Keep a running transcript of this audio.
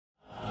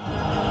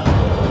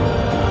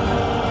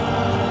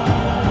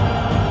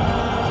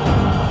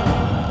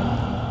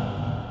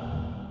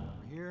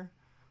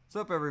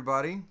What's up,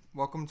 everybody?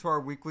 Welcome to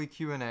our weekly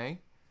Q&A.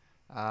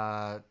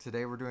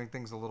 Today we're doing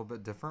things a little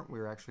bit different.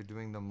 We're actually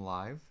doing them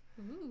live.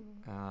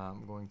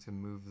 I'm going to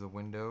move the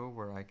window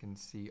where I can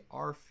see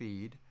our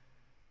feed.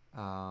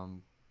 What's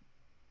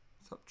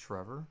up,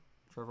 Trevor?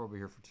 Trevor will be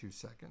here for 2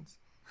 seconds.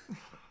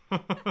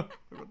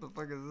 What the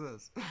fuck is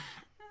this?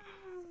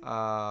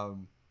 I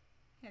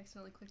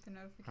accidentally clicked the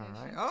notification.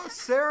 All right. Oh,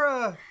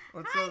 Sarah!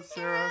 What's up,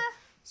 Sarah?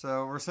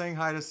 So we're saying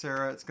hi to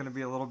Sarah. It's going to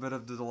be a little bit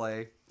of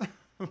delay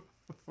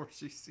before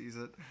she sees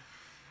it.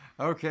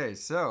 Okay,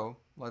 so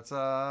let's,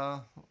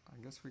 I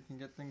guess we can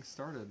get things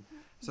started.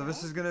 So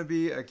this is going to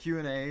be a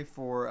Q&A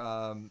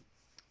for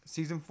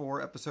Season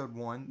 4, Episode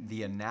 1,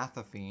 The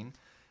Anathafiend.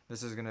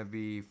 This is going to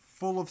be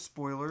full of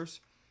spoilers.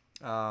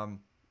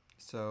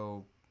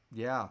 So,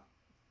 yeah.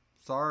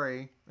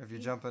 Sorry if you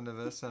jump into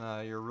this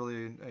and you're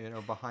really,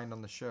 behind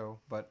on the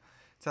show. But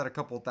it's had a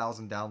couple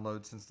thousand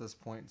downloads since this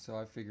point, so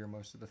I figure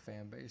most of the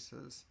fan base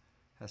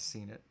has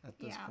seen it at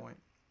this point.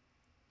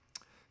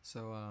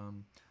 So,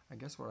 I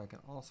guess what I can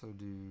also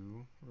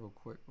do real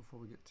quick before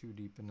we get too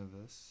deep into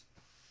this,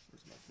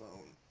 where's my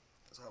phone?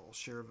 Is I will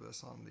share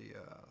this on the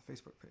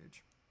Facebook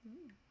page.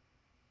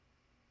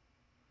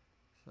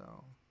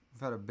 So,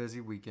 we've had a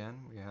busy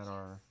weekend. We had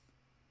our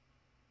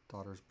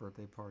daughter's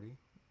birthday party.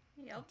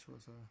 Yep. Which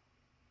was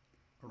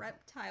a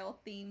reptile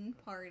themed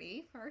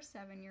party for our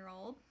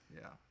 7-year-old.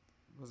 Yeah.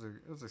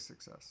 It was a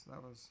success.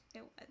 It was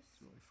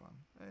really fun.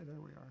 Hey, there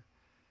we are.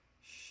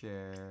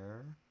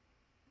 Share.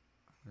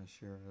 I'm going to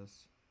share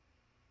this.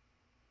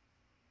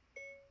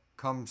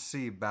 Come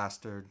see,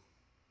 bastard.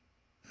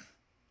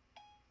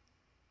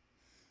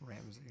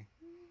 Ramsey.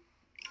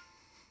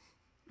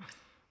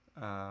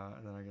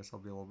 And then I guess I'll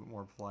be a little bit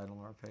more polite on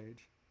our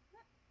page.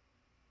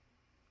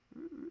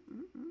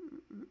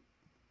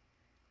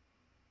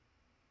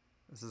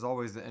 This is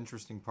always the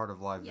interesting part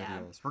of live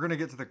videos. We're going to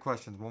get to the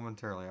questions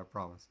momentarily, I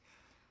promise.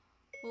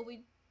 Well,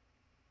 we...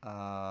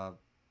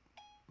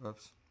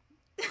 Whoops.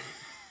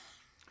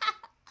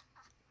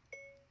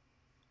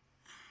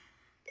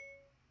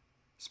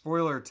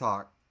 Spoiler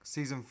talk.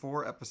 Season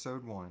 4,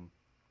 Episode 1.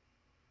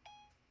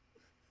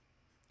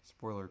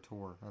 Spoiler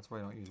tour. That's why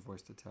I don't use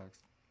voice to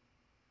text.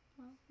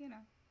 Well,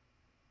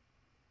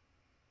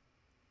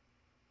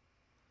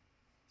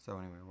 So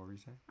anyway, what were you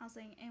saying? I was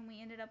saying, and we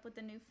ended up with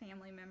a new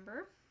family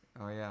member.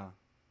 Oh, yeah.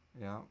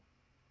 Yeah.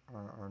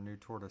 Our new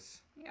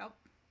tortoise. Yep.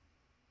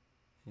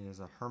 He is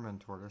a Herman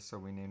tortoise, so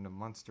we named him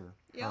Munster.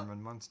 Yep.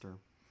 Herman Munster.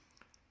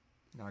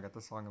 Now I got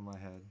the song in my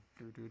head.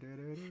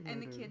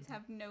 And the kids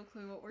have no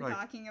clue what we're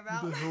talking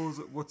about. What the hell is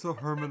it? What's a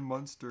Herman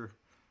Munster?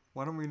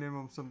 Why don't we name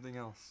him something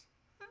else?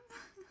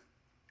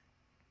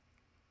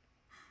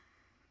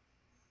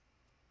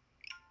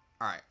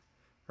 Alright.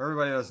 For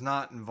everybody that's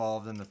not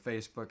involved in the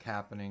Facebook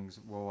happenings,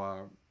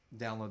 we'll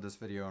download this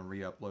video and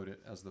re-upload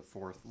it as the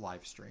 4th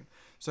live stream.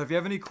 So if you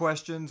have any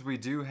questions, we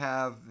do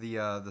have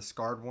the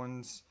Scarred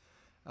Ones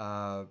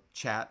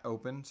chat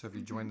open. So if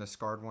you join the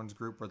Scarred Ones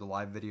group where the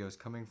live video is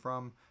coming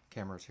from,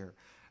 camera's here,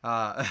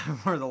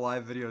 where the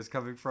live video is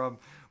coming from,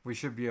 we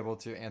should be able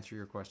to answer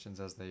your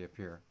questions as they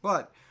appear.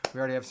 But we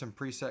already have some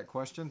preset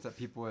questions that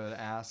people had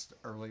asked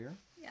earlier.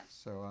 Yeah.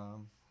 So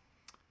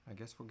I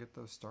guess we'll get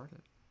those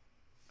started.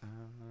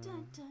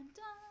 Dun, dun,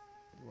 dun.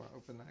 You want to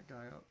open that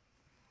guy up?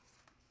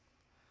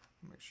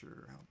 Make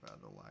sure how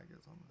bad the lag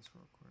is on this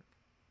real quick.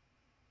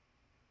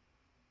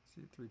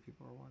 See, 3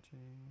 people are watching.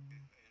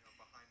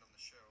 Behind on the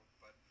show,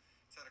 but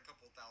it's had a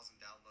couple thousand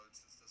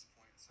downloads since this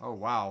point. So oh,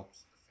 wow.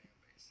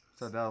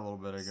 Said that a little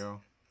bit ago.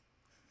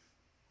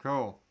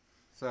 Cool.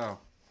 So,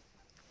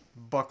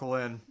 buckle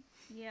in.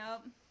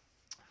 Yep.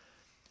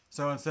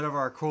 So instead of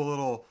our cool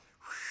little,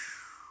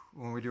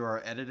 when we do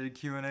our edited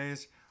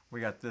Q&As,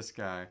 we got this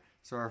guy.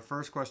 So our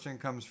first question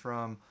comes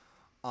from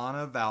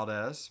Anna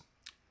Valdez.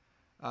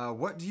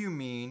 What do you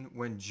mean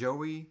when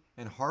Joey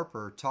and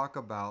Harper talk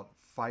about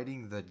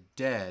fighting the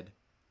dead?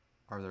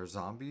 Are there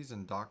zombies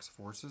in Doc's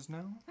forces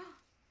now?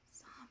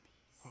 Zombies.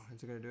 Oh,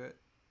 is it going to do it?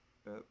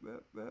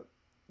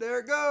 There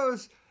it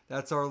goes.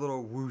 That's our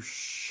little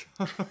whoosh.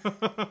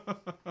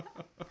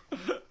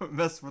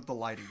 Mess with the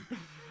lighting.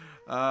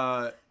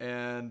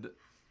 And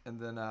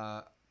then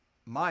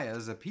Maya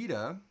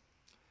Zapita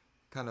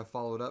kind of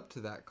followed up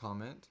to that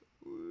comment.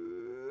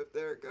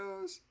 There it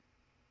goes.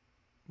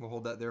 We'll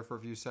hold that there for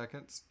a few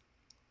seconds.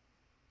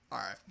 All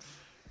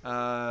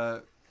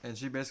right. And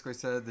she basically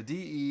said the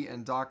DE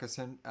and Doc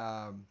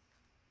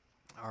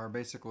are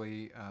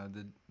basically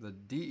the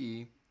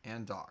DE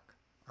and Doc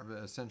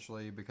are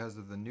essentially, because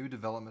of the new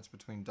developments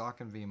between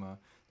Doc and Veema,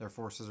 their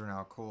forces are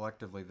now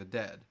collectively the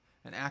dead,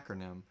 an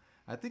acronym.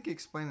 I think he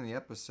explained in the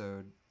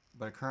episode,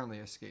 but it currently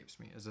escapes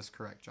me. Is this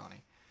correct,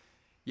 Johnny?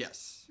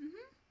 Yes.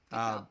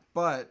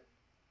 But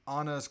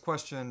Anna's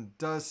question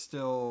does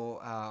still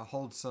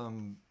hold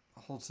some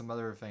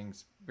other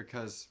things,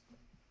 because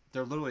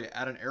they're literally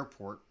at an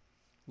airport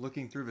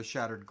looking through the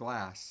shattered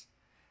glass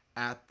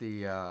at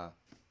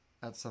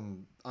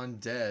some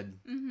undead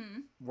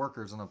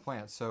workers on the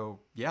plant. So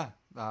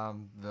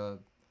the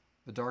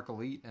Dark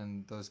Elite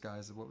and those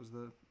guys. What was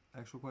the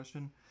actual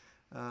question?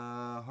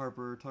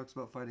 Harper talks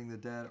about fighting the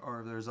dead.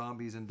 Are there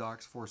zombies in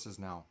Doc's forces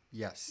now?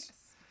 Yes.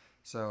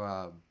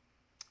 So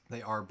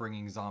they are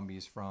bringing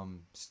zombies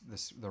from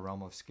the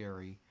realm of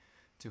Scary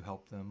to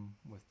help them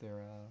with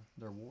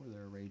their war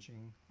they're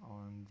raging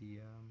on the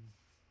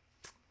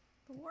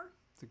war?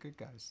 The good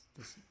guys,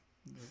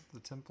 the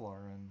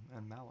Templar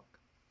and Malik.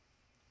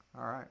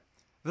 All right.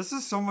 This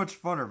is so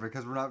much funner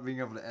because we're not being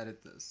able to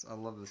edit this. I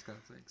love this kind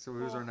of thing. So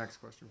who's our next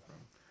question from?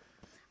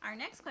 Our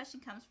next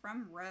question comes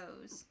from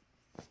Rose.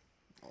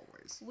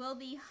 Always. Will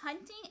the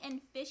hunting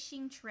and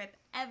fishing trip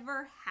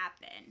ever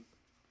happen?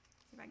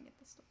 See if I can get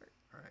this to work.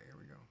 All right, here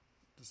we go.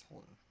 Just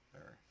hold it.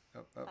 There.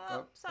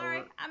 Up. Sorry.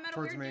 Over, I'm at a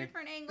weird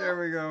different angle. There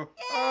we go.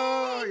 Yay!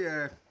 Oh,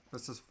 yeah.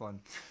 This is fun.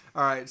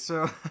 All right,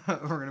 so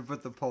we're going to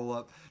put the poll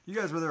up. You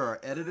guys whether our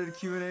edited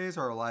Q&As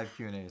or our live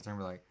Q&As? And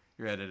we're like,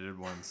 your edited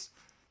ones.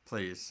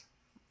 Please.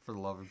 For the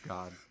love of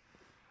God.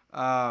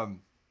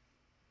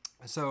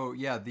 So,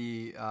 yeah,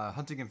 the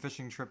hunting and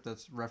fishing trip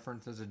that's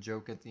referenced as a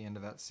joke at the end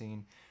of that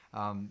scene,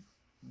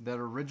 that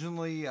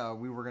originally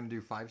we were going to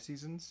do 5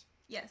 seasons.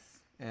 Yes.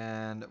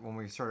 And when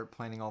we started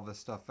planning all this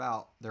stuff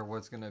out, there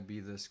was going to be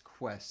this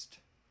quest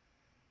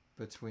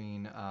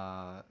between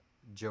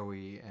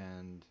Joey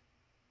and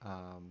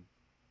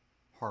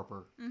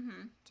Harper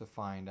to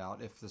find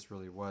out if this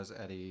really was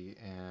Eddie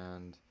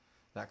and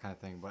that kind of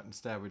thing. But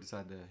instead, we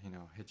decided to,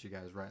 hit you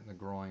guys right in the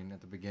groin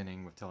at the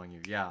beginning with telling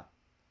you, yeah,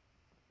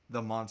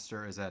 the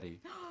monster is Eddie.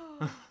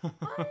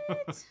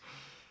 What?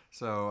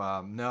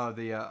 So, no,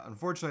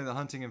 unfortunately, the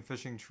hunting and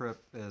fishing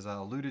trip is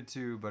alluded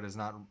to, but is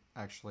not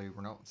actually,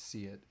 we don't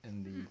see it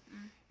in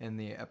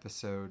the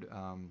episode.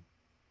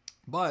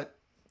 But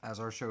as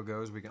our show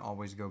goes, we can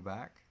always go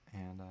back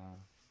and,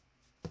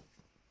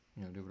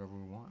 do whatever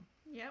we want.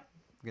 Yep.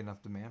 If we get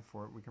enough demand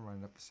for it, we can write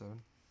an episode.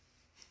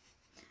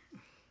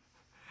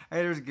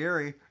 Hey, there's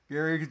Gary.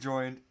 Gary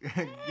joined.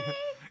 Hey.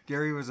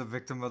 Gary was a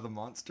victim of the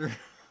monster.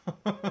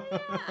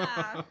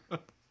 Yeah.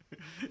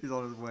 He's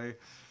on his way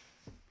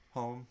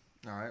home.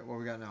 All right, what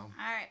we got now?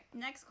 All right,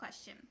 next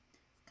question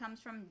comes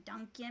from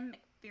Duncan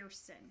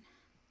McPherson.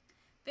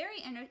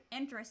 Very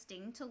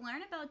interesting to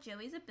learn about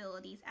Joey's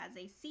abilities as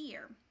a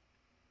seer.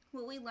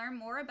 Will we learn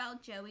more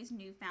about Joey's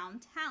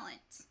newfound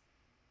talent?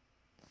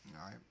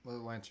 All right,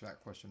 we'll answer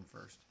that question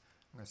first.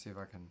 I'm going to see if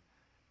I can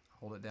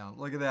hold it down.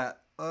 Look at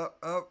that.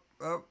 Up.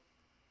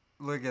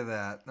 Look at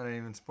that. I didn't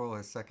even spoil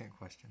his second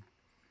question.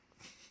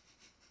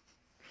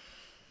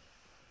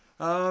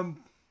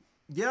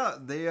 Yeah,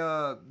 they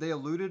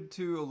alluded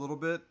to a little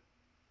bit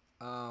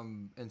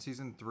in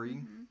season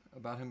 3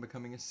 about him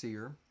becoming a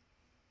seer,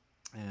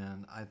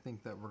 and I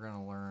think that we're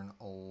gonna learn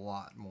a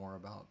lot more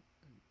about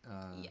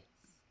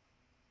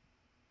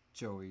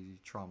Joey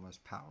Trauma's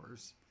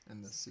powers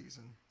in this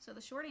season. So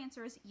the short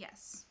answer is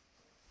yes.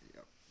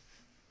 Yep.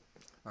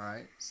 All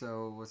right.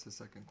 So what's the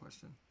second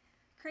question?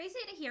 Crazy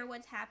to hear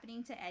what's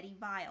happening to Eddie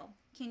Vile.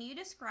 Can you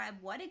describe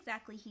what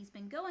exactly he's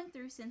been going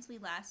through since we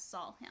last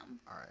saw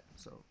him? All right.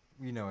 So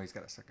he's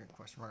got a second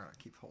question. We're gonna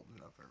keep holding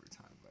it up every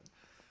time, but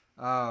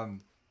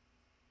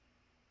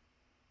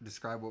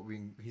describe what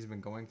he's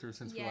been going through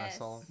since we last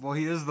saw him. Well,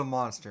 he is the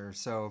monster,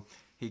 so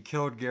he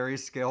killed Gary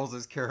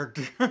Scales'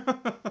 character.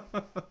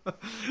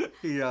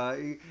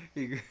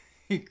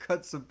 He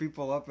cut some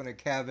people up in a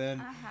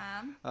cabin.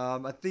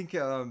 I think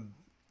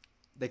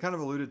they kind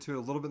of alluded to it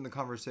a little bit in the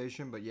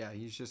conversation, but yeah,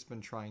 he's just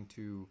been trying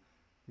to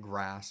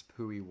grasp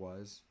who he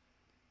was.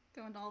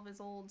 Going to all of his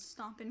old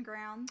stomping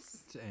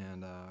grounds.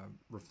 And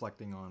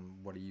reflecting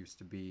on what he used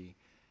to be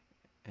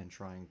and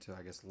trying to,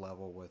 I guess,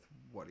 level with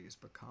what he's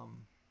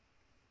become.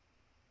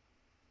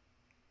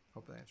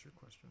 Hope that answered your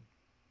question.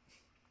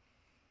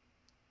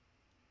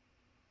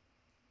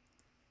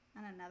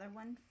 And another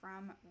one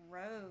from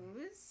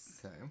Rose.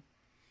 Okay.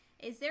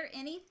 Is there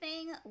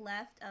anything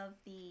left of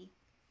the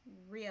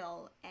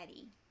real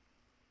Eddie?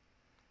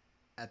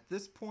 At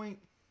this point,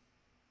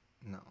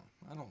 no.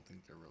 I don't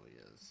think there really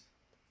is.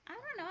 I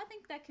don't know. I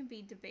think that can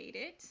be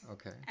debated.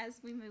 Okay. As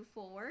we move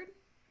forward.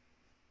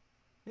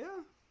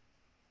 Yeah.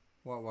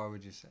 Why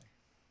would you say?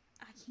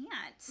 I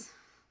can't.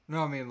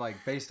 No, I mean, like,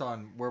 based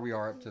on where we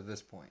are up to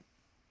this point.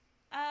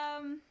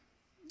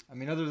 I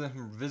mean, other than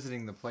him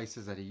visiting the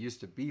places that he used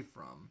to be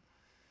from,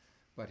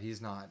 but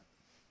he's not.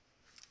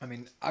 I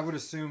mean, I would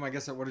assume, I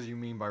guess, what do you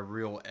mean by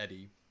real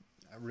Eddie?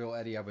 Real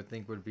Eddie, I would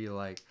think, would be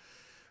like,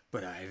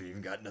 but I haven't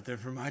even got nothing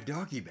from my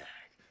doggy bag.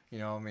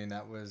 I mean,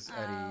 that was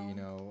Eddie,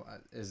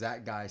 Is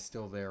that guy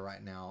still there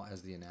right now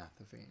as the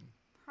Anathafiend?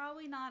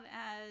 Probably not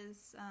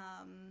as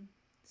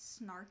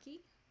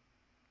snarky.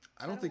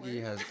 I don't think he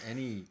has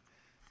any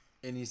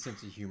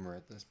sense of humor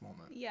at this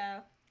moment. Yeah.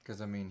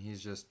 Because, I mean, he's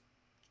just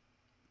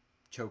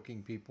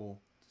choking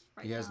people.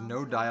 Right He has now,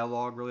 no so.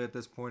 dialogue really at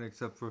this point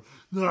except for,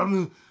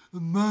 I'm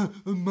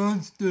a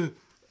monster.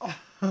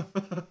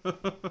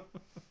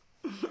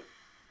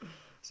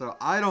 So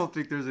I don't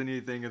think there's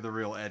anything of the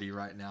real Eddie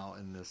right now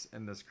in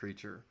this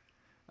creature.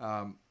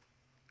 I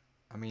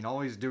mean,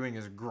 all he's doing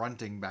is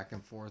grunting back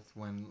and forth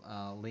when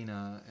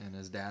Lena and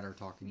his dad are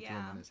talking to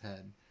him in his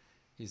head.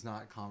 He's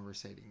not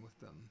conversating with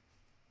them.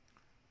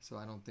 So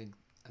I don't think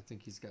I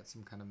think he's got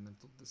some kind of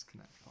mental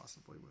disconnect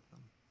possibly with them.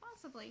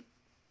 Possibly.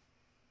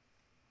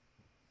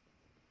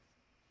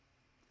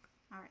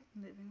 All right,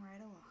 moving right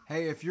along.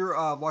 Hey, if you're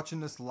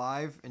watching this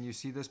live and you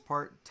see this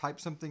part, type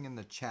something in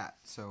the chat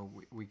so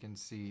we can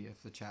see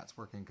if the chat's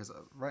working. Because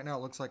right now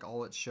it looks like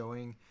all it's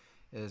showing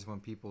is when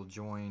people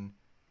join,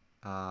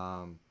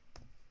 and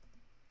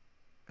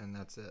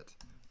that's it.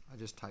 I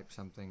just typed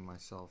something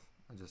myself.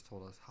 I just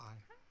told us hi.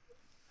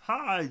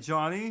 Hi,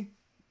 Johnny.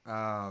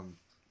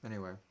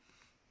 Anyway.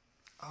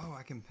 Oh,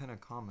 I can pin a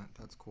comment.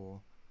 That's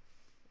cool.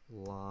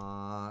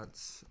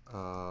 Lots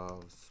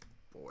of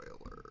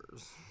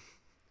spoilers.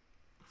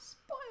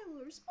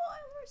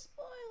 Spoilers.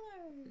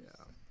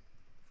 Yeah.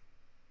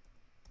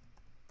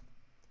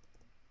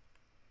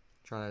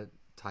 Trying to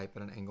type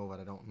at an angle that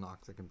I don't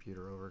knock the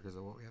computer over because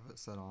of what we have it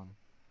set on.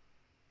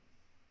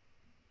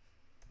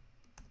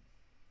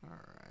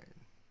 Alright.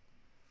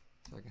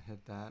 So I can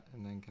hit that,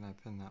 and then can I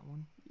pin that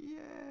one?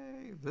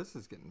 Yay! This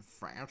is getting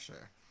fancy.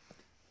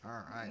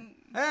 Alright.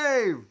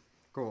 Hey!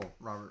 Cool.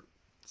 Robert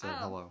said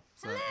hello.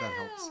 So that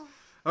helps.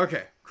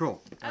 Okay,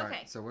 cool.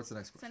 Alright, so what's the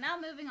next question? So now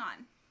moving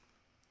on.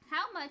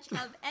 How much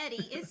of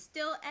Eddie is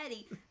still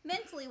Eddie,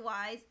 mentally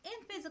wise and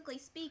physically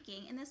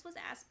speaking? And this was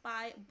asked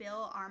by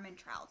Bill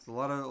Armentrout. It's a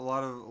lot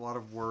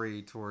of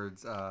worry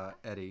towards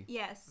Eddie.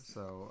 Yes.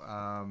 So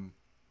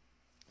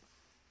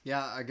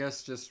yeah, I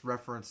guess just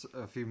reference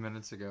a few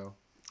minutes ago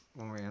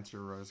when we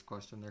answered Rose's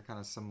question. They're kind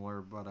of similar,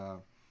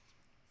 but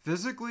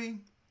physically,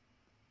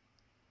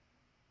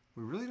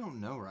 we really don't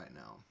know right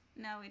now.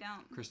 No, we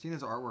don't.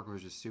 Christina's artwork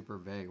was just super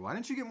vague. Why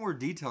didn't you get more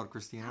detailed,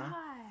 Christina?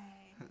 Hi.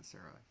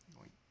 Sarah.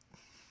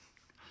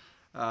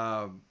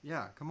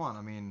 Yeah, come on.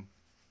 I mean,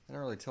 they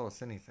didn't really tell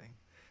us anything.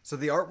 So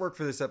the artwork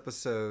for this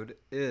episode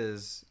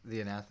is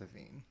The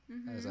Anathafiend,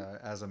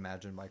 as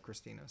imagined by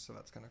Christina. So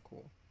that's kind of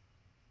cool.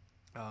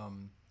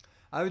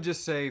 I would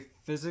just say,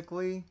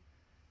 physically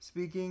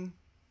speaking,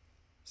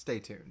 stay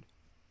tuned.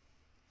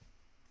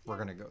 We're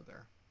going to go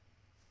there.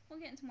 We'll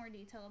get into more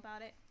detail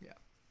about it. Yeah.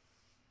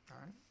 All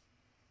right.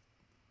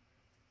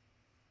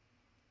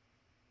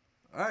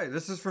 All right.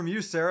 This is from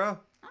you, Sarah.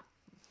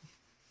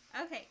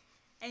 Okay.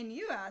 And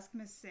you ask,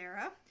 Miss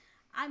Sarah,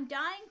 I'm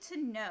dying to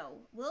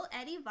know, will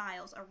Eddie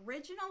Vile's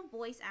original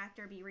voice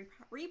actor be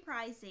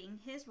reprising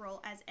his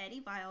role as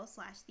Eddie Vile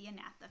 / the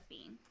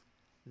Anathafiend?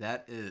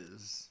 That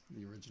is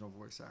the original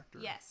voice actor.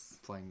 Yes.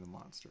 Playing the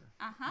monster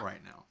Uh-huh.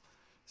 right now.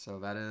 So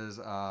that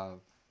is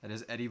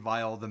Eddie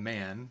Vile the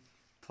man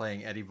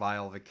playing Eddie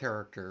Vile the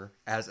character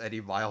as Eddie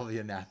Vile the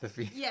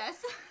Anathafiend.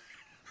 Yes.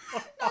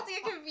 Not to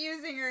get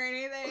confusing or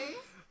anything.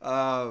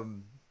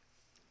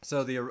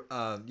 So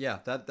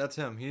that's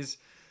him. He's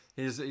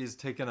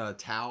taking a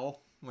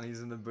towel when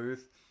he's in the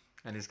booth,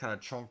 and he's kind of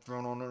chomped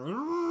on it.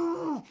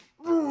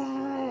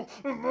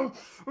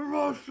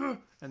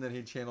 And then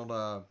he channeled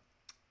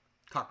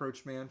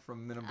Cockroach Man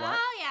from Men in Black.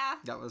 Oh yeah.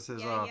 That was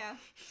his yeah.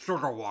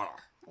 sugar water.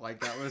 Like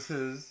that was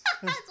his.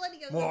 That's what he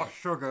goes. More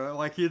sugar.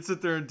 Like he'd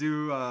sit there and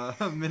do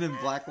Men in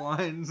Black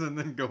lines, and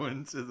then go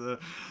into the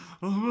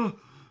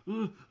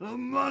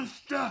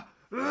monster.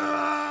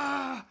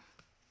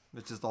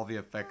 It's just all the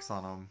effects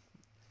on him.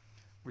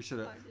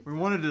 We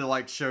wanted to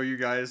like show you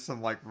guys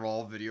some like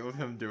raw video of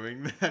him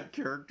doing that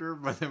character,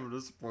 but then we would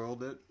have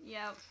spoiled it.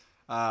 Yep.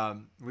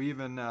 We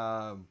even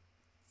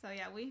So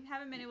yeah, we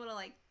haven't been able to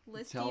like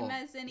list him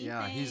as anything.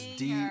 Yeah, he's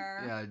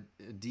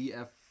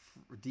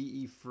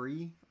DE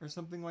free or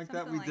something like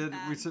that. We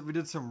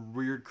did some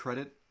weird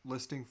credit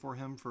listing for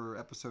him for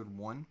episode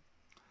 1.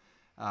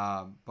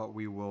 But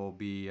we will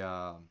be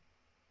the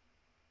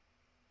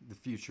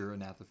future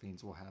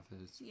Anathafiends will have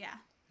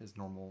his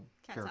normal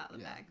character. Out of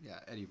the bag. Yeah,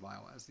 Eddie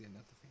Vile as the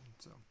Anathafiend.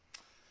 So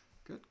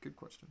good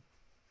question.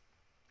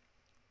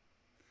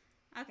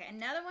 Okay,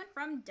 another one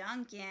from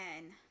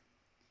Duncan.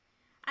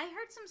 I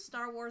heard some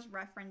Star Wars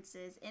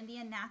references in the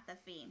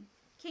Anathafiend.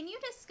 Can you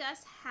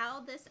discuss how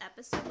this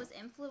episode was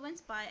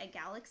influenced by a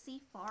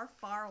galaxy far,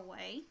 far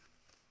away?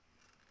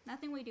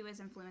 Nothing we do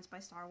is influenced by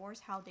Star Wars.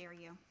 How dare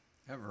you?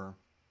 Ever.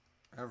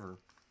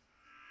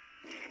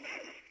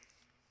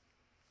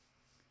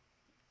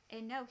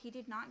 And no, he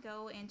did not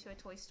go into a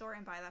toy store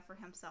and buy that for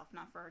himself,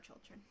 not for our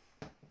children.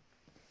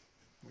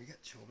 We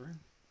got children?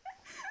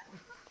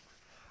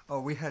 Oh,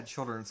 we had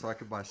children so I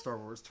could buy Star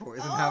Wars toys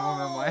and have them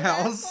in my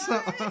house.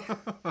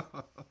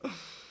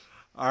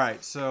 All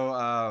right,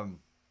 so,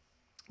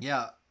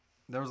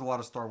 there was a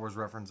lot of Star Wars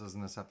references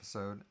in this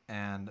episode,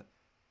 and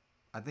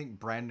I think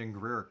Brandon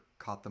Greer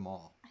caught them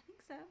all. I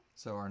think so.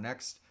 So our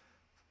next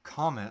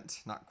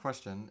comment, not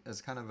question,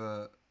 is kind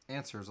of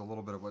answers a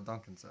little bit of what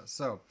Duncan says.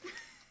 So,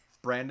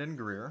 Brandon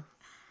Greer,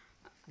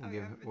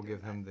 we'll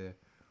give him the...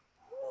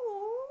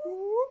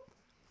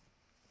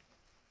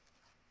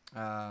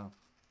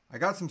 I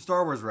got some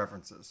Star Wars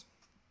references.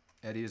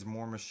 Eddie is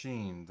more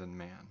machine than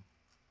man.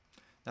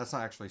 That's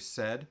not actually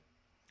said,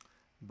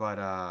 but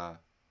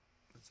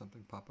did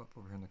something pop up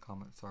over here in the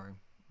comments? Sorry.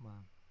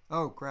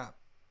 Oh, crap.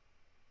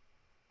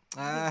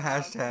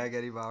 Hashtag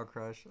Eddie Vile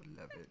Crush. I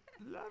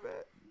love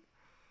it.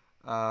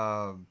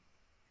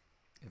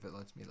 If it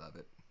lets me love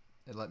it.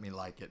 It let me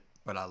like it.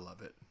 but I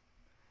love it.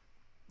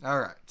 All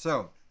right,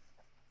 so,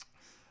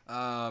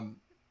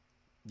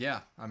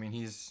 yeah, I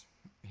mean,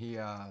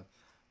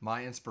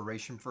 my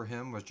inspiration for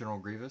him was General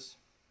Grievous.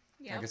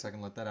 Yep. I guess I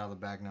can let that out of the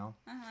bag now.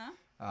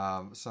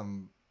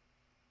 Some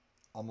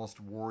almost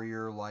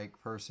warrior-like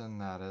person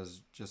that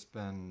has just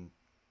been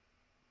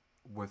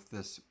with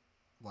this,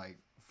 like,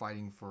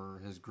 fighting for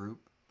his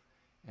group,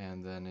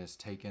 and then is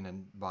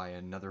taken by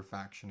another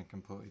faction and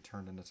completely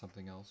turned into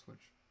something else,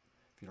 which,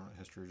 if you don't know the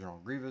history of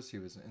General Grievous, he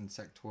was an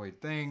insectoid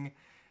thing,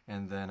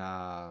 and then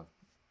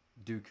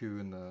Dooku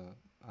and the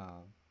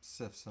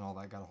Siths and all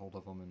that got a hold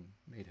of him and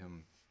made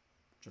him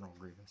General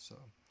Grievous. So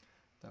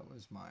that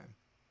was my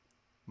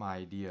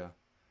idea.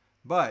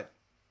 But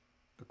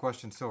the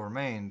question still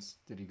remains,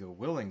 did he go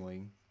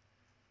willingly,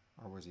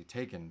 or was he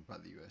taken by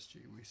the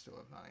USG? We still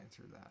have not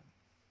answered that.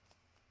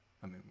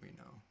 I mean, we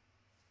know.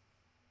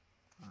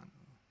 I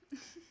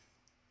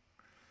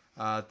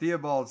know.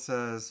 Theobald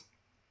says,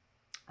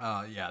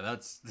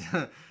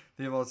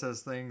 Theobald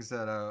says things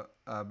that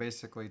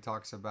basically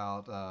talks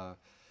about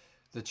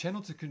the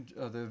channel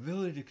the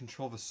ability to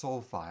control the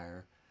soul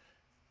fire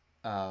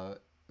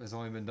has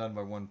only been done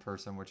by one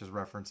person, which is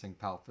referencing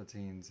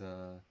Palpatine's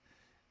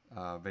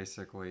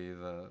basically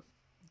the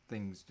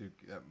things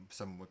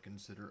some would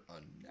consider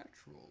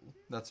unnatural.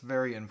 That's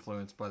very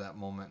influenced by that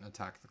moment in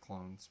Attack the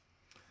Clones.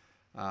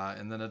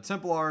 And then the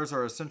Templars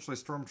are essentially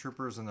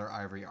stormtroopers in their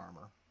ivory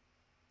armor.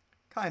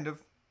 Kind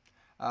of.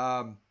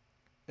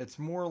 It's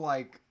more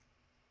like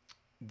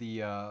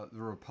the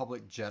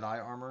Republic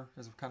Jedi armor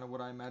is kind of what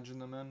I imagine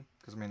them in.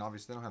 Because, I mean,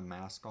 obviously they don't have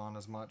masks on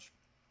as much.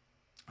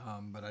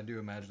 But I do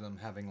imagine them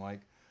having,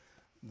 like,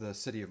 the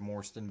City of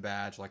Morstan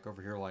badge. Like, over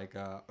here, like,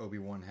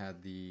 Obi-Wan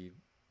had the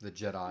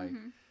Jedi.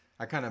 Mm-hmm.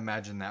 I kind of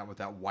imagine that with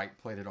that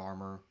white-plated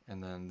armor.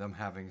 And then them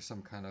having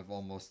some kind of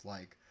almost,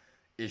 like,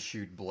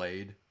 issued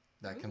blade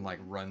that can, like,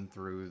 run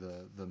through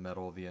the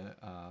metal of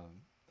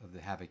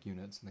the Havoc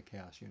units and the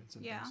Chaos units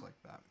and things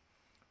like that.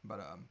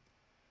 But,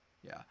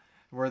 yeah.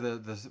 Where the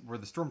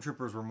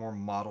stormtroopers were more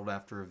modeled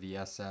after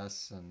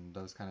VSS and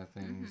those kind of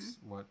things,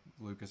 what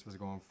Lucas was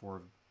going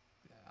for,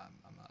 yeah,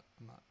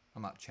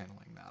 I'm not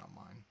channeling that on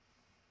mine.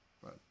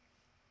 But,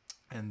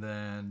 and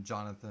then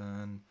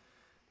Jonathan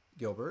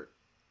Gilbert,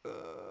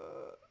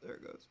 there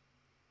it goes.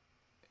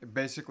 It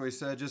basically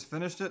said, just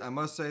finished it. I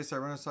must say,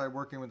 Sirenicide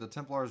working with the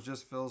Templars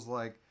just feels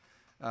like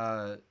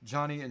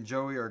Johnny and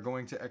Joey are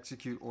going to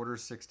execute Order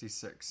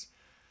 66.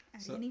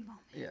 At any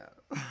moment. Yeah.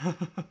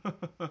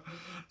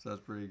 So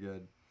that's pretty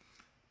good.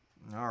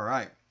 All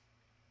right.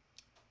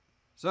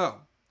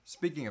 So,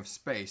 speaking of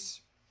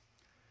space,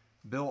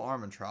 Bill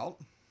Armentrout.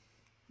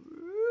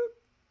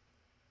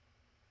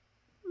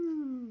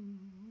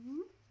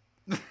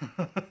 Bill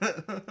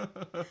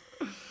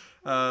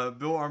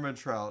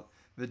Armentrout.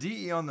 The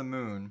DE on the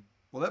moon,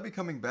 will that be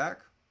coming back?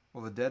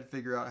 Will the dead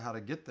figure out how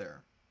to get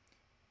there?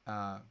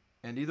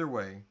 And either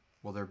way,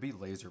 will there be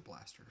laser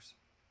blasters?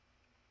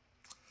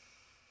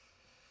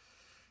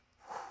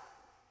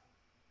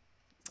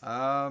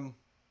 Well,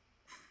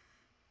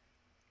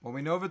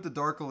 we know that the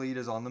Dark Elite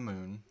is on the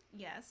moon.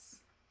 Yes.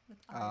 With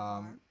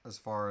as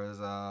far as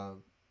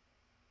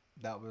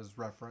that was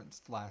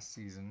referenced last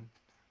season.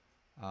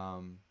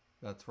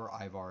 That's where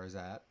Ivar is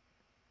at.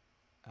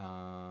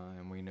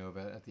 And we know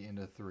that at the end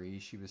of 3,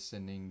 she was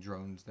sending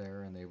drones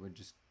there, and they would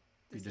just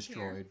be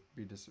destroyed,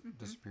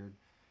 disappeared.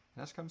 And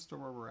that's comes to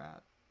where we're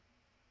at.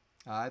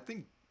 I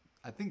think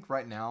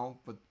right now,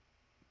 but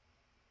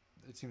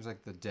it seems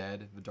like the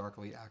dead, the Dark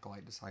Elite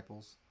Acolyte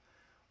disciples,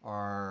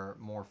 are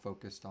more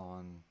focused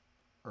on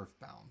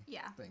Earthbound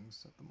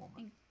things at the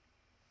moment.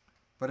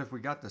 But if we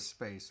got the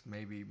space,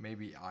 maybe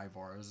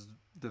Ivar has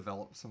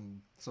developed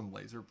some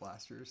laser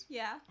blasters.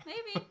 Yeah,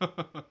 maybe.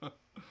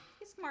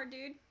 He's a smart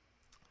dude.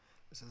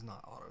 This is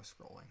not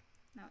auto-scrolling.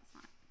 No, it's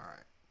not. All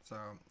right. So,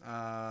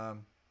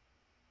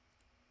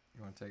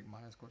 you want to take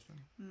Maya's question?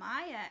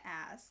 Maya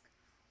asked,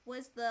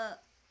 was the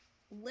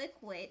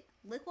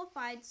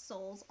liquefied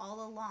souls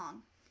all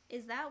along?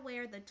 Is that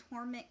where the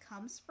torment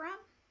comes from?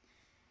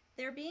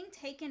 They're being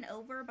taken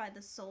over by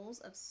the souls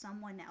of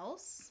someone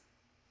else?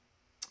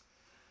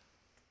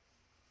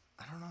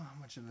 I don't know how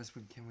much of this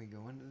can we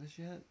go into this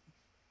yet.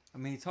 I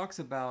mean, he talks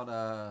about,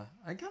 I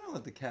kind of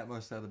let the cat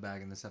most out of the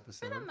bag in this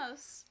episode. For the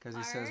most Because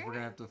he says we're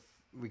going to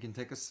we can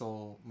take a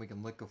soul, we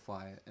can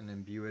liquefy it, and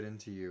imbue it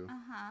into you.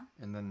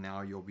 And then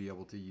now you'll be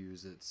able to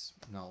use its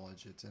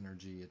knowledge, its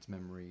energy, its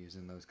memories,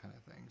 and those kind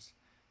of things.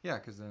 Yeah,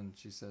 because then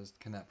she says,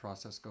 can that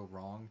process go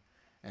wrong?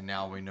 And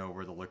now we know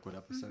where the liquid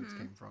episodes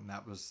came from.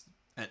 That was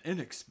an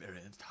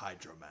inexperienced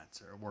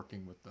hydromancer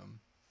working with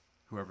them,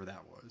 whoever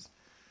that was.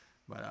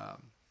 But,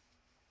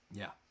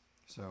 yeah.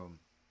 So,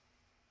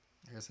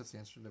 I guess that's the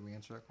answer. Did we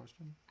answer that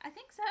question? I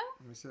think so.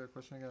 Let me see that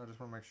question again. I just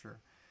want to make sure.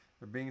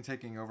 They're being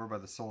taken over by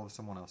the soul of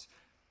someone else.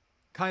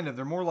 Kind of.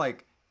 They're more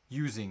like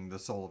using the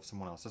soul of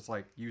someone else. It's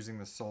like using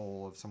the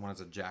soul of someone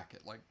as a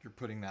jacket. Like you're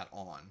putting that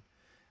on.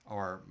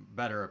 Or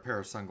better, a pair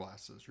of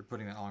sunglasses. You're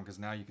putting that on because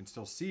now you can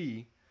still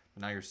see,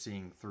 but now you're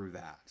seeing through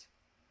that.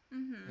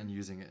 And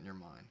using it in your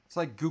mind. It's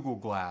like Google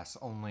Glass,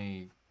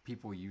 only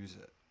people use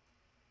it.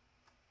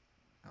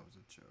 That was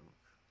a joke.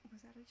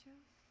 Was that a joke?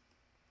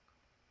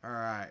 All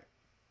right.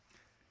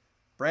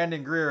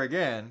 Brandon Greer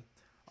again.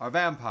 Are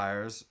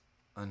vampires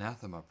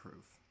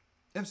anathema-proof?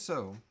 If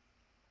so,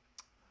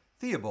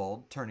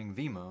 Theobald turning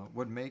Veema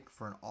would make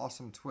for an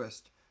awesome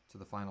twist to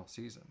the final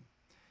season,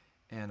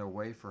 and a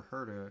way for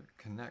her to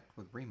connect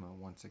with Reema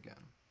once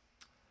again.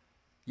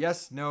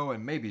 Yes, no,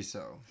 and maybe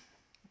so.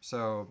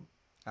 So,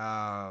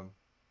 are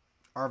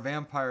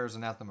vampires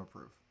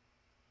anathema-proof?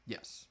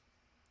 Yes.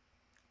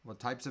 What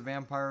types of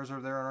vampires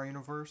are there in our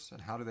universe,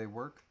 and how do they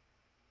work?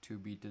 To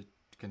be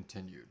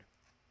continued.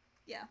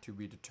 Yeah. To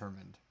be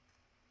determined.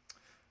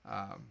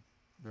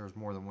 There's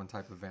more than one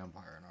type of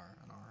vampire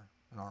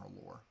in our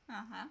lore.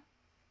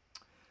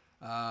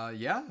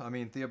 Yeah, I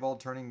mean, Theobald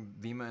turning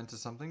Veema into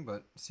something,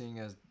 but seeing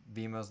as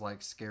Veema's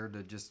like scared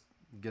to just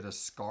get a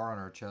scar on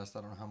her chest,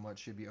 I don't know how much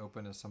she'd be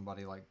open to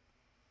somebody like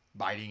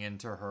biting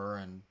into her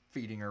and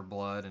feeding her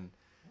blood, and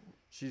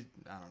I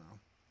don't know.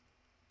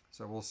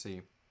 So we'll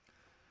see.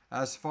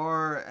 As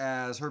far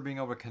as her being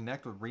able to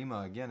connect with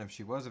Reema again, if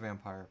she was a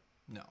vampire,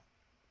 no.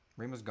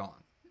 Reema's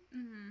gone.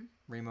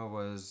 Mm-hmm. Reema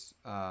was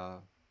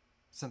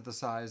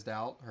synthesized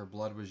out. Her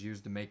blood was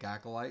used to make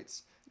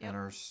acolytes, and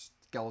her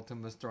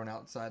skeleton was thrown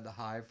outside the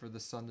hive for the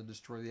sun to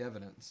destroy the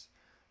evidence.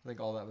 I think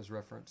all that was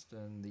referenced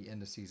in the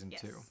end of season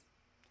 2.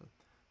 So,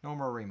 no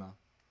more Reema.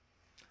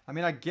 I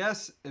mean, I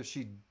guess if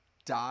she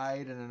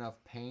died in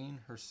enough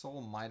pain, her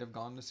soul might have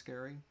gone to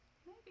Scary.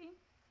 Maybe.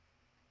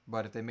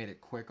 But if they made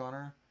it quick on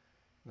her,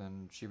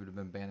 then she would have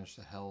been banished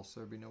to hell, so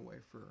there'd be no way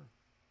for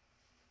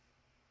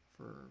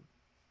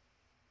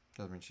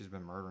I mean, she's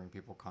been murdering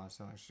people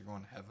constantly. She's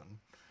going to heaven.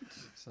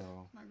 So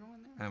Not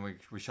going there. And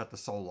we shut the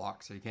soul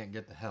lock, so you can't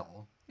get to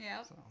hell.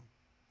 Yeah. So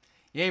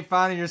you ain't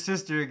finding your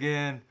sister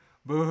again.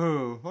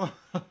 Boo-hoo. All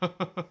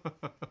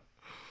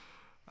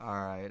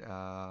right.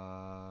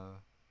 I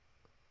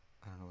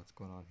don't know what's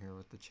going on here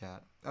with the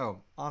chat.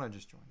 Oh, Anna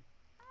just joined.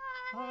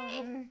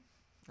 Hi.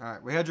 All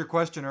right. We had your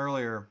question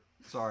earlier.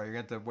 Sorry, you're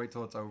going to have to wait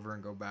till it's over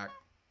and go back.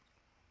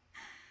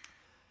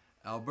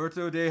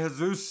 Alberto de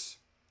Jesus.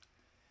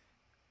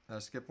 Did I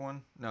skip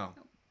one? No.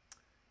 Nope.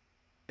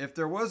 If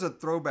there was a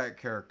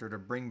throwback character to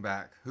bring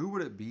back, who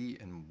would it be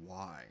and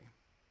why?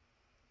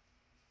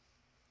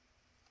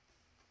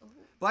 Ooh.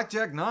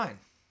 Blackjack 9.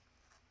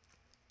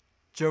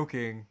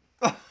 Joking.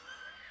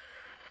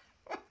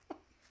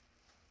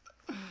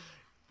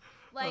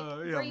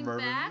 Bring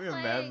Mervin, back?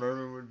 Mad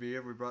Mervin would be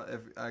if we brought.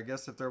 I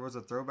guess if there was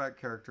a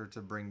throwback character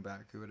to bring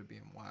back, who would it be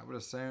and why? I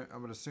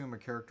would assume a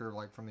character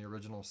like from the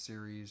original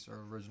series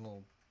or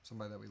original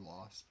somebody that we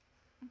lost.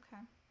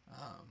 Okay.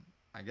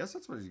 I guess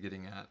that's what he's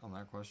getting at on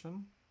that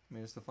question. I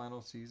mean, it's the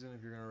final season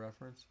if you're going to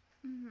reference.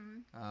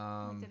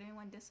 Mm-hmm. Did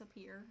anyone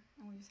disappear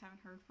and we just haven't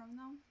heard from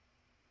them?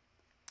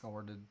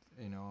 Or did,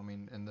 I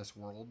mean, in this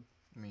world,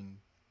 I mean,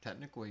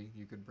 technically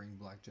you could bring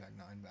Blackjack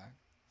 9 back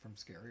from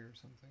Scary or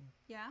something.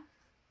 Yeah,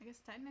 I guess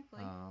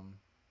technically.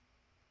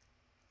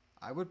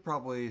 I would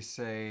probably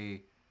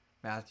say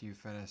Matthew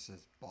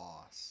Finnis's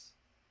boss.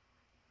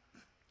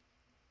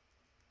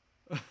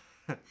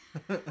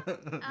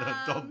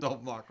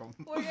 Don't mock him.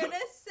 We're gonna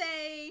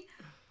say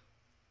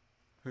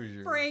who's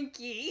your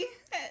Frankie.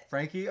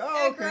 Frankie?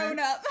 Oh, okay. Grown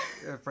up.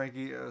 Yeah,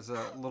 Frankie is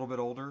a little bit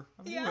older.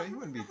 I mean, Yeah. he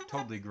wouldn't be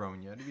totally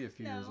grown yet. He'd be a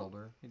few years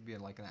older. He'd be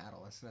like an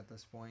adolescent at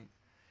this point.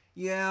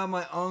 Yeah,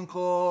 my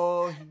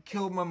uncle, he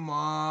killed my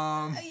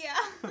mom.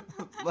 Yeah.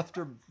 Left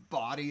her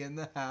body in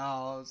the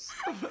house.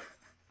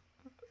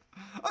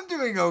 I'm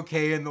doing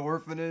okay in the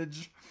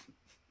orphanage.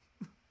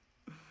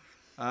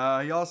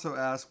 He also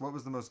asked, what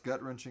was the most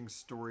gut-wrenching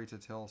story to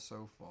tell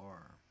so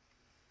far?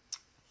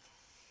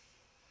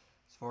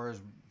 As far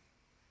as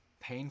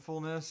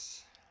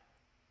painfulness,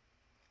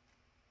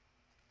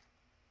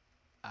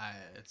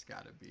 it's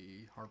got to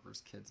be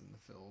Harper's kids in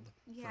the field.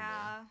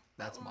 Yeah. For me.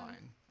 That's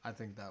mine. I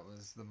think that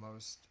was the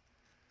most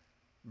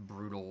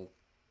brutal,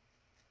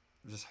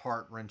 just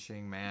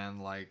heart-wrenching, man.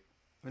 Like,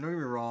 I mean, don't get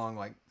me wrong,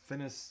 like,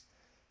 Finnis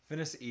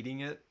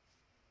eating it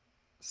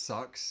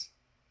sucks.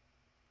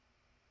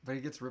 But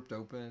he gets ripped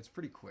open. It's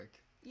pretty quick.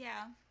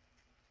 Yeah.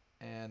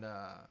 And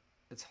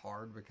it's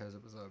hard because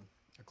it was a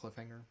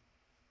cliffhanger.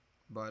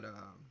 But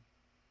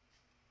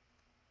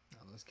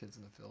those kids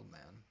in the field,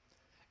 man.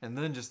 And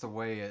then just the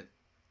way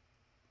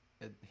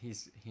he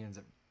ends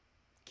up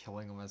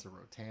killing them as a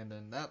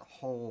Rotandan. That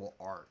whole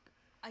arc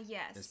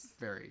Yes. is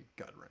very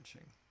gut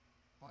wrenching.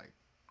 Like,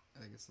 I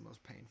think it's the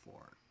most painful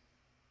arc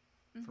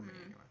for me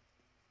anyway.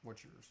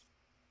 What's yours?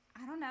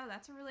 I don't know.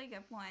 That's a really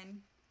good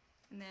one.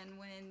 And then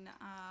when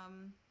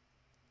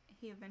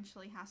he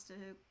eventually has to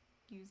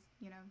use,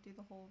 do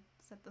the whole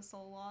set the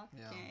soul lock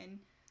and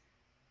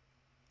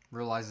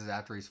realizes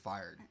after he's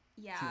fired.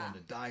 Yeah. She wanted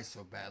to die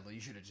so badly.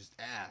 You should have just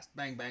asked.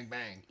 Bang, bang,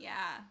 bang.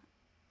 Yeah.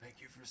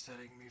 Thank you for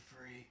setting me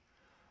free.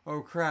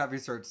 Oh crap! He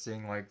starts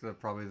seeing like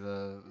probably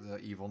the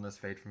evilness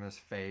fade from his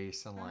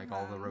face, and like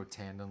all the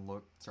Rotandan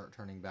look start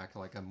turning back to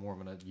like a more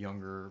of a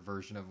younger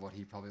version of what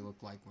he probably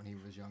looked like when he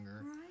was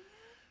younger. Right.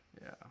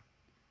 Yeah.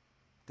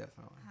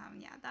 Definitely.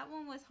 Yeah, that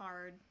one was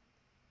hard.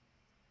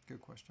 Good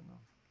question, though.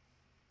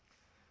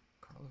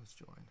 Carlos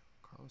joined.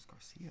 Carlos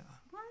Garcia.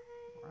 What?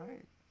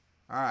 Right.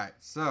 All right.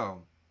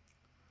 So,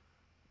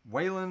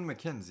 Waylon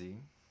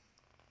McKenzie,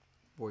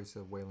 voice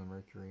of Waylon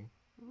Mercury.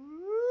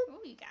 Oh,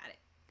 you got it.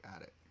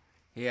 Got it.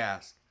 He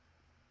asked,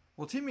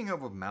 will teaming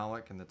up with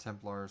Malik and the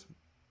Templars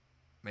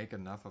make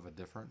enough of a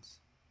difference?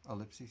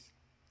 Ellipses.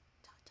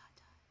 Dot, dot,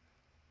 dot.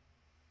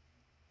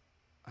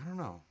 I don't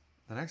know.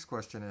 The next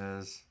question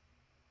is,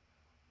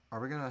 are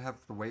we going to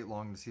have to wait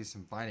long to see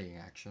some fighting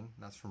action?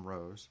 That's from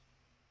Rose.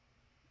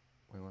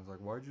 Waylon's like,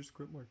 why'd you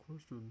skip my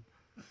question?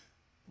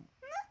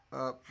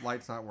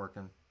 Light's not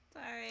working.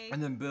 Sorry.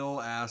 And then Bill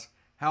asked,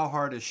 how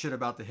hard is shit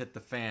about to hit the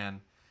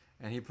fan?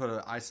 And he put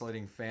an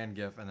isolating fan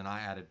gif, and then I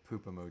added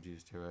poop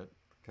emojis to it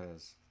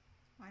because...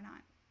 Why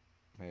not?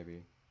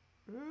 Maybe.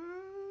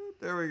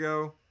 There we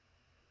go.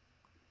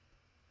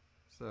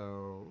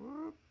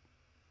 So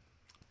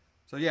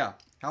yeah.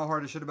 How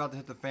hard is shit about to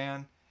hit the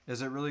fan?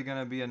 Is it really going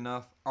to be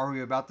enough? Are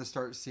we about to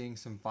start seeing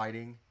some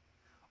fighting?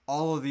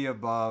 All of the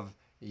above.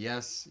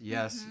 Yes,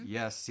 yes,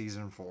 yes,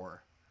 season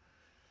 4.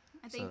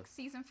 I think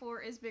season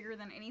 4 is bigger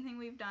than anything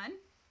we've done.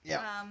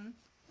 Yeah.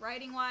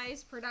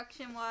 Writing-wise,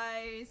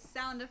 production-wise,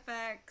 sound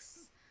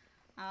effects,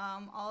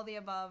 all the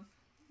above.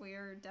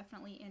 We're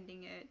definitely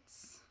ending it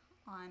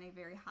on a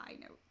very high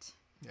note.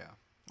 Yeah.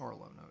 Or a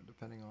low note,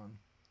 depending on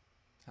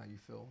how you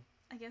feel.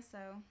 I guess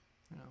so.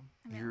 You know,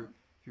 I mean,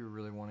 if you're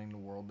really wanting the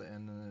world to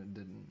end and it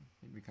didn't,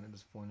 you'd be kind of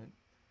disappointed.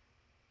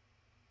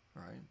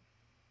 Right?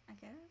 I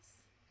guess.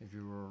 If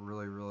you were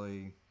really,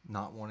 really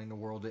not wanting the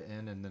world to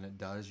end and then it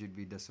does, you'd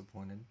be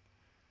disappointed.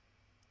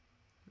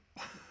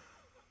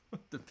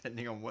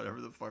 Depending on whatever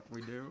the fuck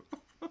we do.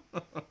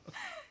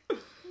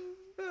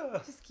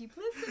 Just keep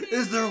listening.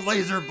 Is there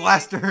laser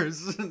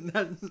blasters?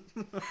 That's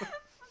all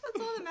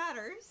that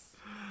matters.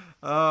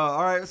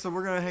 All right, so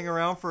we're gonna hang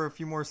around for a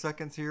few more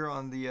seconds here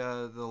on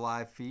the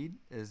live feed.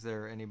 Is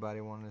there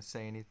anybody wanting to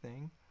say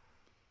anything?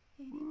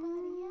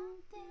 Anybody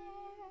out there?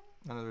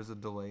 I know there's a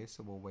delay,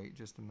 so we'll wait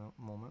just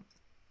a moment.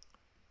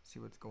 See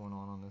what's going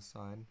on this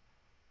side.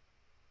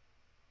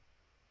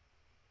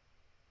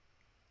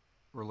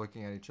 We're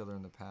looking at each other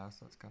in the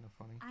past. That's kind of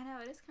funny. I know,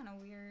 it is kind of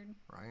weird.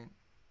 Right?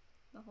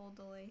 The whole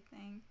delay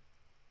thing.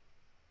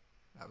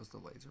 That was the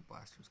laser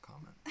blasters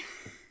comment.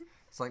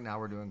 It's like now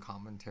we're doing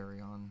commentary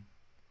on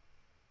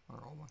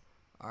all one.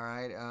 All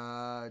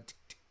right.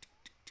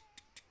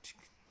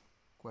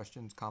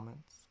 Questions,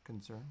 comments,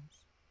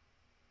 concerns?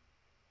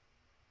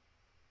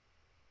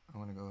 I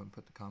want to go ahead and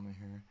put the comment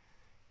here.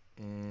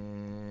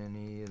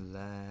 Any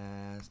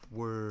last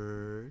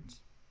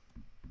words?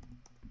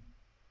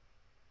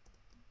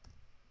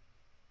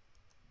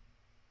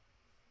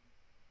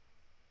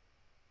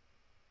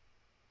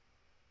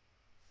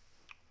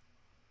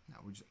 Now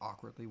we just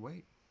awkwardly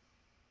wait.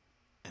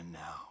 And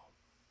now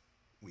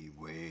we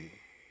wait.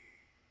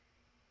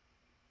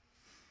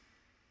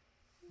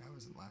 That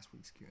was in last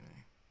week's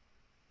Q&A.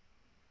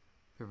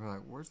 People are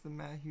like, where's the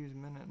Matt Hughes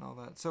minute and all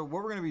that? So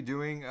what we're going to be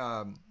doing,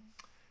 we're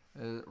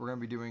going to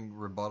be doing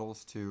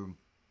rebuttals to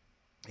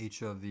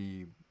each of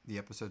the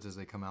episodes as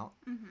they come out.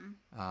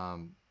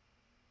 Mm-hmm.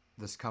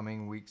 This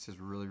coming week's is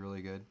really,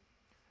 really good.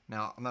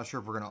 Now, I'm not sure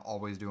if we're going to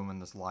always do them in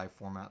this live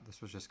format.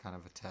 This was just kind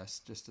of a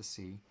test just to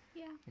see.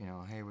 Yeah. You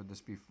know, hey, would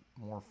this be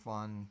more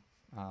fun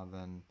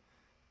than...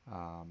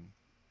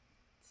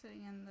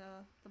 sitting in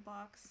the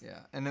box. Yeah,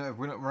 and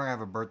we're going to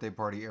have a birthday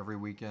party every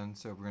weekend,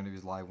 so if we're going to do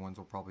these live ones,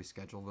 we'll probably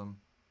schedule them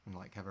and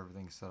like have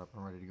everything set up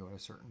and ready to go at a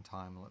certain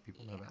time and let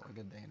people know that like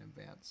a day in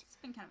advance. It's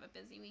been kind of a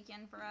busy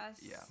weekend for us.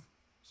 Yeah,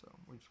 so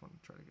we just want to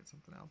try to get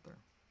something out there.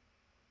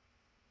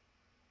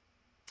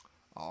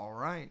 All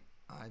right,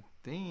 I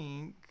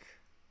think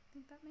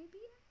that may be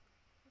it.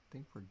 I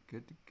think we're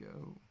good to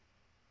go.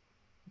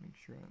 Make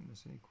sure I don't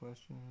miss any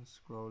questions.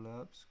 Scroll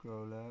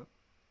up.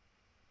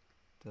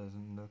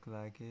 Doesn't look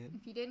like it.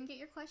 If you didn't get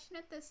your question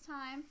at this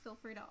time, feel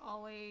free to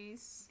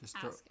always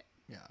ask it.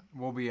 Yeah,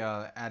 we'll be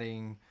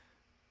adding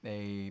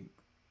a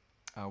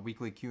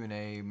weekly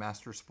Q&A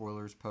master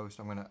spoilers post.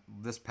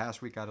 This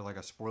past week I did like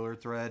a spoiler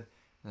thread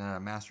and then a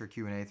master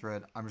Q&A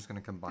thread. I'm just going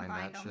to combine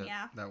that them, shit.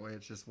 yeah. That way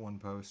it's just one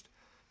post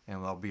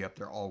and they'll be up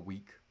there all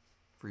week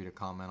for you to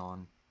comment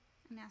on.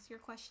 And ask your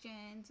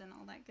questions and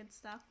all that good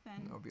stuff.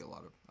 And there'll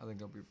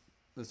be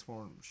this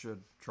one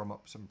should drum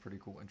up some pretty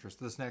cool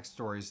interest. This next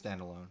story is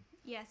standalone.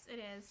 Yes, it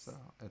is. So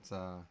it's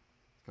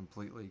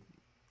completely,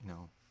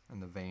 in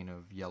the vein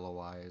of Yellow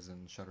Eyes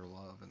and Shutter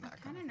Love and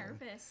that kind of thing. I'm kind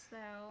of nervous,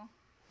 though.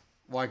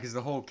 Why? Because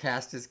the whole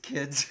cast is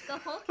kids? The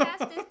whole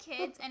cast is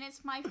kids, and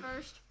it's my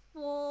first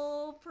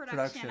full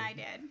production I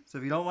did. So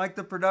if you don't like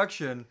the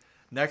production,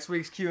 next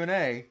week's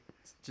Q&A,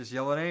 just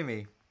yell at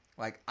Amy.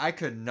 Like, I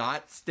could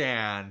not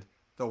stand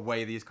the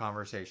way these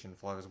conversation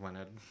flows went.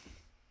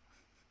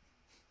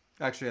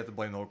 Actually, I have to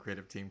blame the whole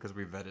creative team because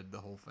we vetted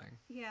the whole thing.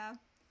 Yeah.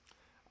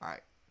 All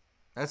right.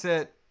 That's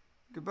it.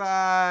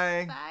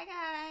 Goodbye. Bye,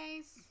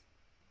 guys.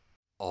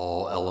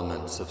 All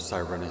elements of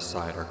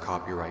Sirenicide are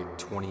copyright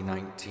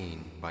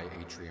 2019 by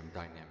Atrium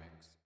Dynamics.